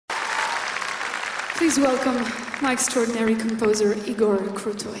Please welcome my extraordinary composer, Igor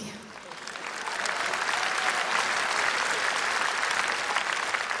Krutoy.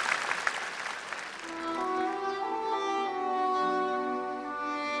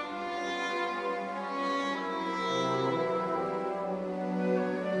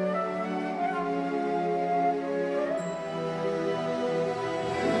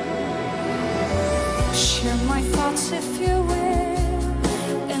 Share my thoughts if you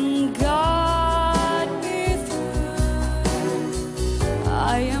will, and guide me through.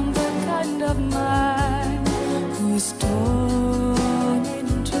 I am the kind of man who's torn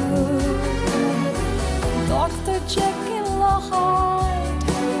in two. Dr. Jekyll or Hyde,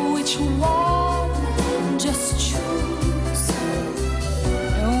 which one? Just choose.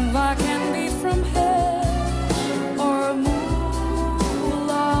 And I can be from hell or Moulin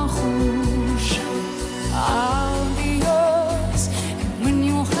Rouge. I'll be yours, and when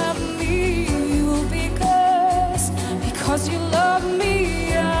you have me, you'll be cursed, because you love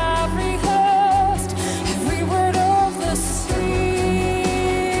me, every hurt, every word of the sea.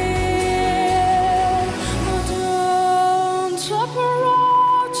 Don't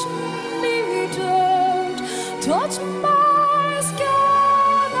approach me, don't touch my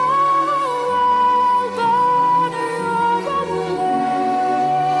skin, I'll burn your life.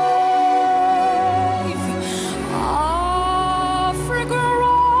 Africa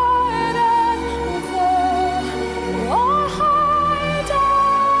riding there, or Hyde,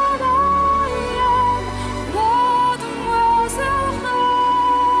 and I am Mademoiselle.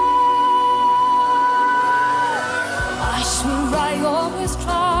 I swear I always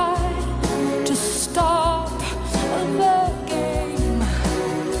try to stop the game.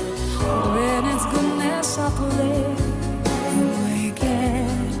 When it's goodness I play, we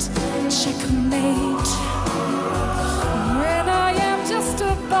get checkmate. When I am just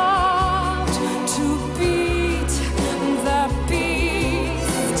about to beat the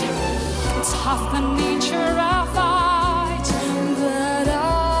beast, it's half the nature I fight that I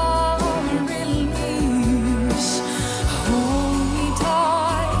release. Hold me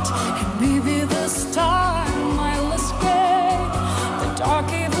tight, and maybe this time I'll escape the dark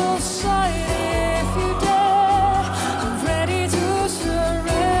evil side. If you dare, I'm ready to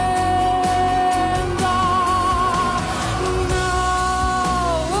surrender. Now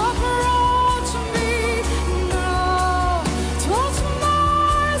approach me, now touch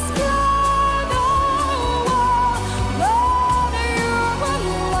my skin, oh, then you will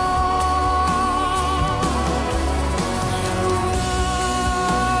lie.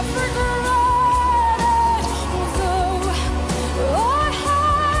 Africa riding, though I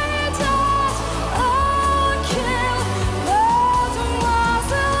hate it, I'll kill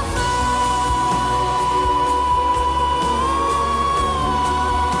Mademoiselle.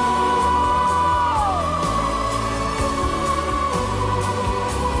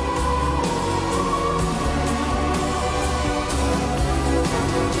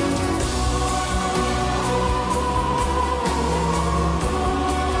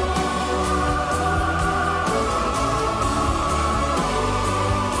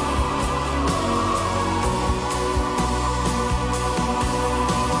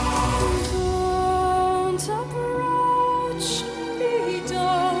 Don't approach me,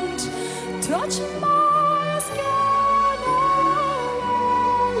 don't touch my skin,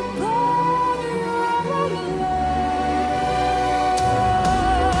 I'll burn your life.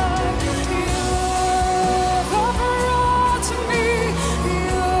 You've approached me,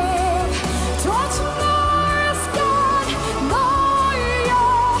 you've touched my skin, now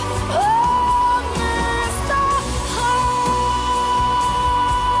you're Mr. Hyde.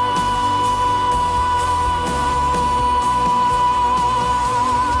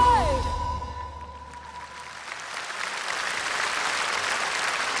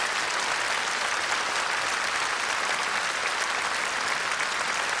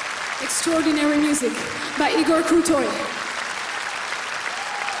 Extraordinary music by Igor Krutoy.